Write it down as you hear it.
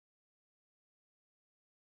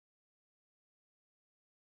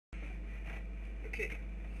Okay,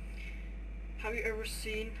 have you ever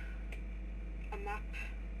seen a map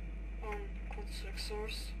on Counter-Strike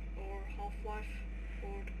Source or Half-Life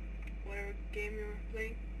or whatever game you're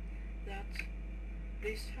playing that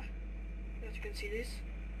you can see this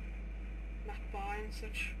map by and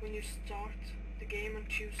such when you start the game and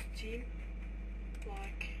choose team,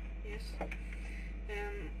 like yes,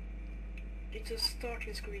 it's a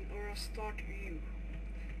starting screen or a start view.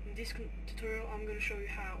 In this tutorial I'm going to show you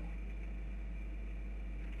how.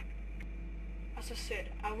 As I said,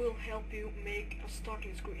 I will help you make a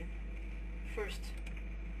starting screen. First,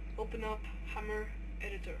 open up Hammer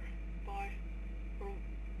Editor by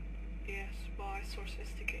Source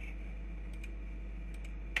SDK.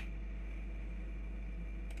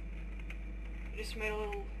 Just made a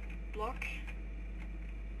little block,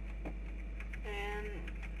 and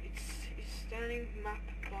it's standing map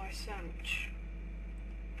by sandwich.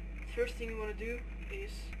 First thing you want to do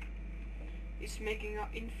is making an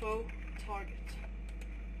info target.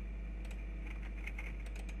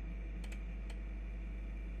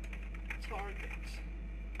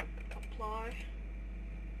 Apply.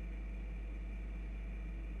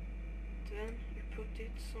 Then you put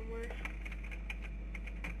it somewhere.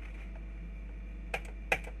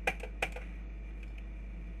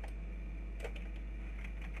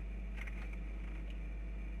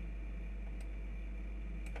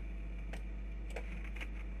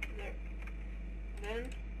 There. Then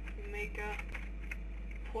you make a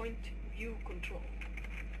point ViewControl.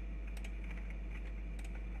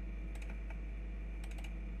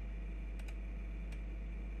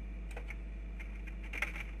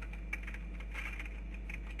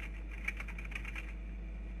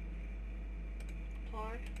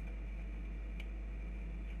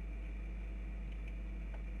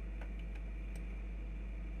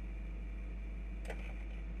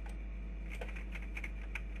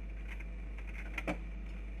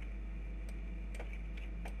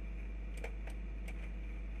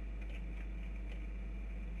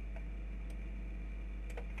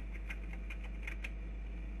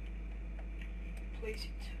 Place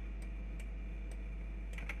it.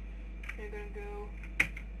 I'm gonna go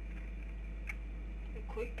and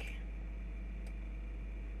quick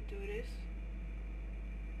do this.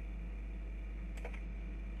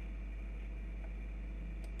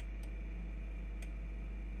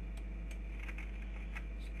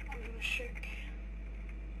 So I'm gonna check.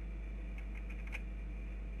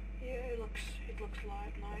 Yeah, it looks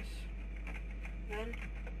nice. Then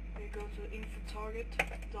we go to info target,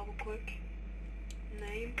 double click.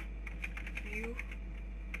 Name,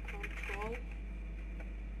 ViewControl,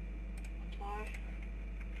 apply,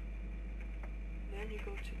 then you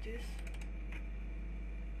go to this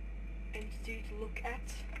entity to look at,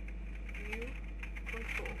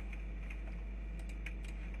 ViewControl.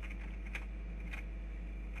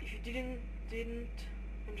 If you didn't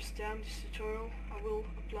understand this tutorial, I will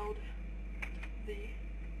upload the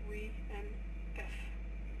VMF.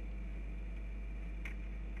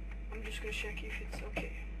 I'm just gonna check if it's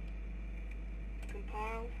okay.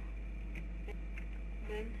 Compile, and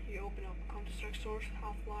then you open up Counter-Strike Source,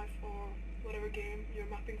 Half-Life, or whatever game you're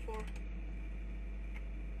mapping for.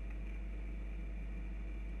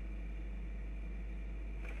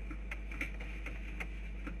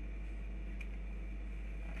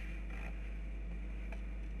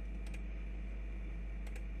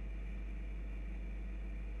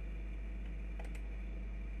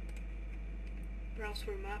 Browse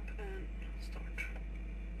for a map and start.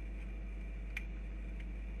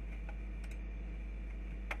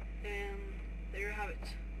 And there you have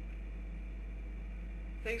it.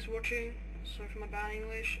 Thanks for watching. Sorry for my bad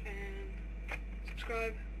English, and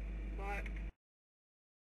subscribe. Bye.